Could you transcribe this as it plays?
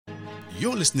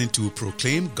You're listening to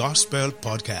Proclaim Gospel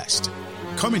Podcast,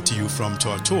 coming to you from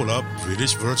Tortola,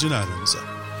 British Virgin Islands.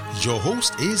 Your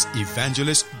host is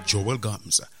Evangelist Joel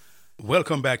Gums.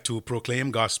 Welcome back to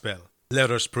Proclaim Gospel. Let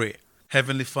us pray.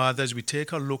 Heavenly Father, as we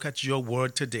take a look at your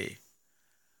word today,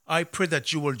 I pray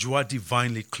that you will draw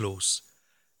divinely close.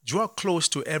 Draw close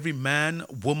to every man,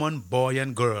 woman, boy,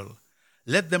 and girl.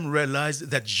 Let them realize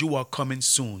that you are coming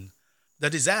soon. The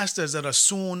disasters that are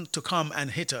soon to come and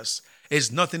hit us is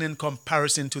nothing in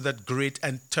comparison to that great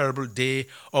and terrible day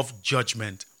of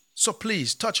judgment. So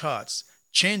please touch hearts,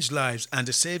 change lives, and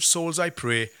to save souls, I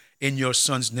pray, in your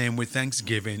Son's name with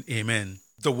thanksgiving. Amen.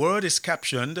 The word is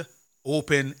captioned,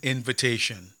 Open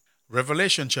Invitation.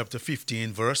 Revelation chapter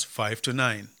 15, verse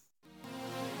 5-9.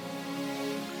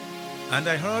 And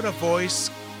I heard a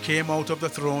voice came out of the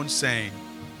throne saying,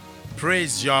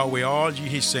 Praise Yahweh, all ye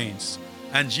his saints,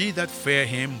 and ye that fear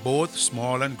him, both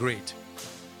small and great.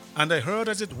 And I heard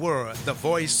as it were the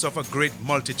voice of a great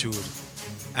multitude,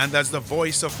 and as the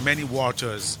voice of many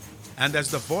waters, and as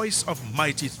the voice of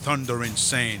mighty thundering,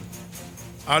 saying,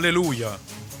 Alleluia,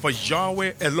 for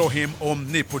Yahweh Elohim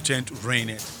omnipotent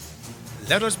reigneth.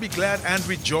 Let us be glad and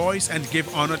rejoice and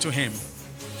give honor to him,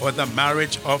 for the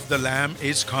marriage of the Lamb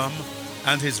is come,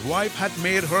 and his wife hath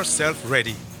made herself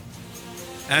ready.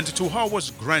 And to her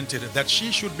was granted that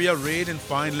she should be arrayed in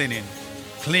fine linen,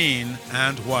 clean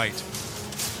and white.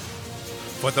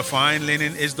 For the fine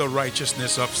linen is the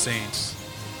righteousness of saints.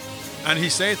 And he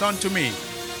saith unto me,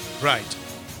 Right,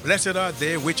 blessed are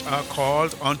they which are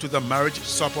called unto the marriage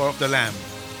supper of the Lamb.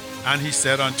 And he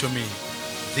said unto me,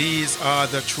 These are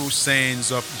the true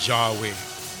sayings of Yahweh.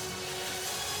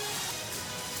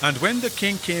 And when the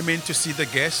king came in to see the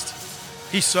guest,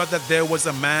 he saw that there was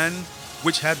a man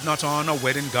which had not on a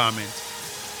wedding garment.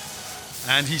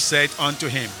 And he said unto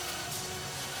him,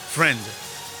 Friend,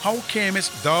 how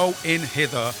camest thou in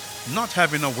hither, not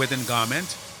having a wedding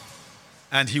garment?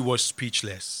 And he was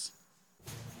speechless.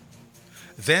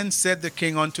 Then said the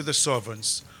king unto the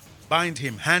servants, Bind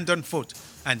him hand and foot,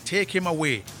 and take him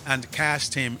away, and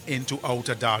cast him into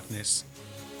outer darkness.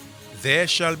 There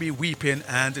shall be weeping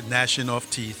and gnashing of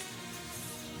teeth.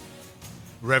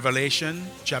 Revelation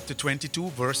chapter 22,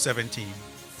 verse 17.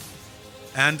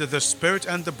 And the Spirit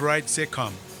and the bride say,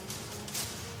 Come.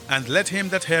 And let him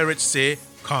that heareth say,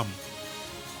 Come.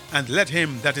 And let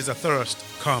him that is athirst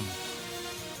come.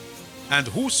 And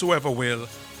whosoever will,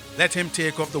 let him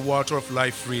take of the water of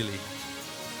life freely.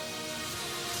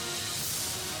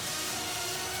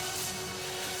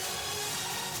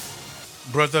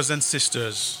 Brothers and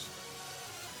sisters,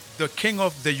 the King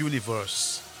of the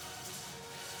universe,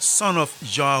 Son of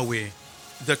Yahweh,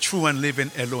 the true and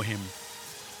living Elohim,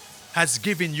 has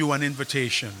given you an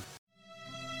invitation.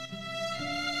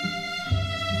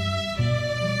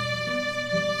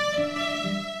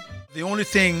 The only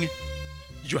thing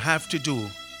you have to do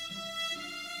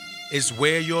is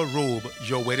wear your robe,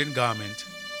 your wedding garment.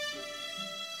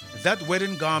 That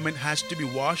wedding garment has to be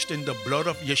washed in the blood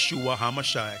of Yeshua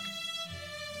Himself.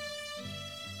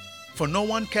 For no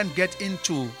one can get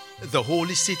into the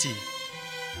holy city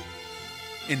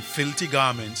in filthy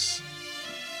garments.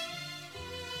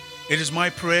 It is my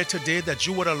prayer today that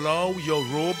you would allow your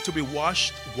robe to be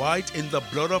washed white in the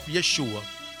blood of Yeshua.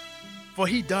 For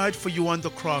he died for you on the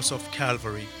cross of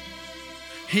Calvary.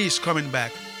 He is coming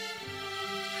back.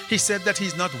 He said that he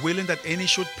is not willing that any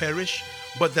should perish,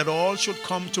 but that all should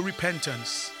come to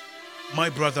repentance. My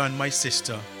brother and my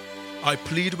sister, I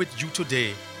plead with you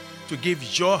today to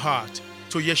give your heart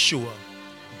to Yeshua.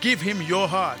 Give him your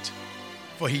heart,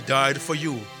 for he died for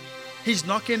you. He's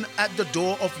knocking at the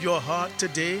door of your heart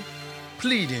today,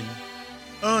 pleading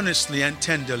earnestly and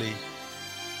tenderly.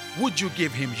 Would you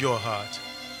give him your heart?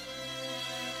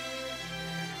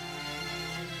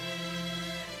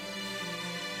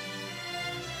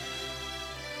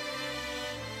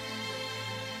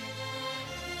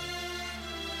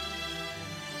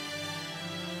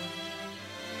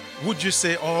 Would you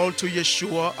say, All to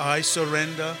Yeshua I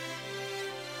surrender?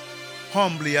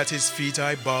 Humbly at his feet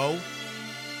I bow.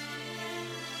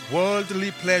 Worldly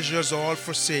pleasures all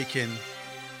forsaken.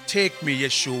 Take me,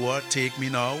 Yeshua, take me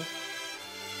now.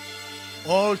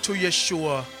 All to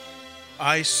Yeshua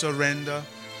I surrender.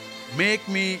 Make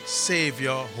me,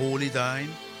 Savior, wholly thine.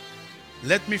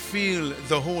 Let me feel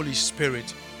the Holy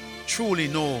Spirit. Truly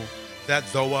know that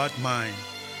thou art mine.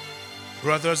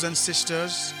 Brothers and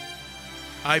sisters,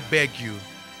 I beg you,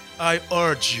 I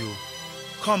urge you,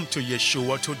 come to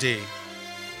Yeshua today.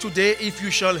 Today, if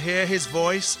you shall hear his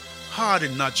voice,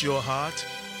 harden not your heart.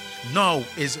 Now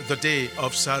is the day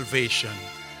of salvation.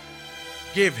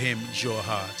 Give him your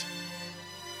heart.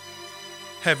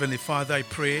 Heavenly Father, I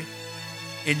pray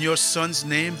in your Son's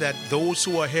name, that those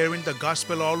who are hearing the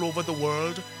gospel all over the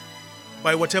world,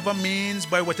 by whatever means,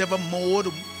 by whatever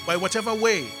mode, by whatever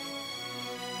way,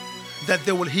 that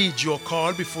they will heed your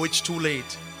call before it's too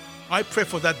late. I pray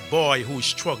for that boy who is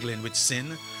struggling with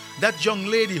sin, that young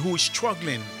lady who is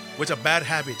struggling with a bad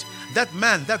habit, that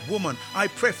man, that woman. I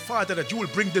pray, Father, that you will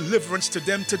bring deliverance to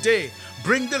them today.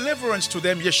 Bring deliverance to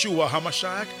them, Yeshua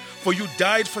HaMashiach, for you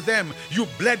died for them, you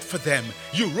bled for them,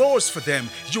 you rose for them,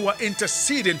 you are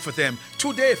interceding for them.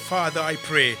 Today, Father, I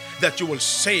pray that you will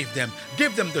save them,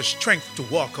 give them the strength to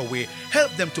walk away,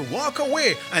 help them to walk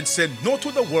away and say no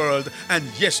to the world and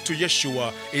yes to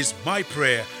Yeshua, is my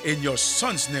prayer in your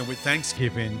Son's name with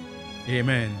thanksgiving.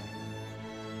 Amen.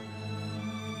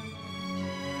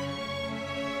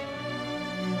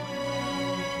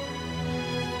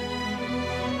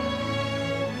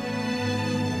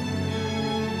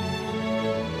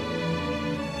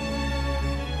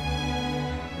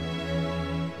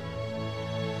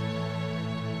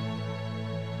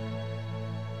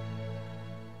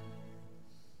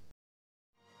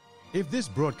 If this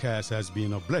broadcast has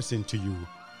been a blessing to you,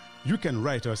 you can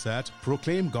write us at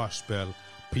Proclaim Gospel,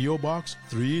 P.O. Box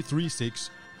 336,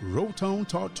 Rowtown,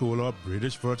 Tortola,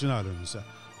 British Virgin Islands.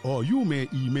 Or you may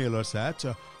email us at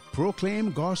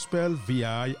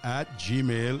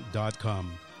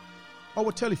proclaimgospelvi@gmail.com.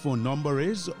 Our telephone number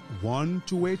is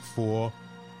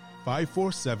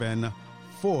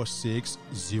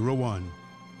 1284-547-4601.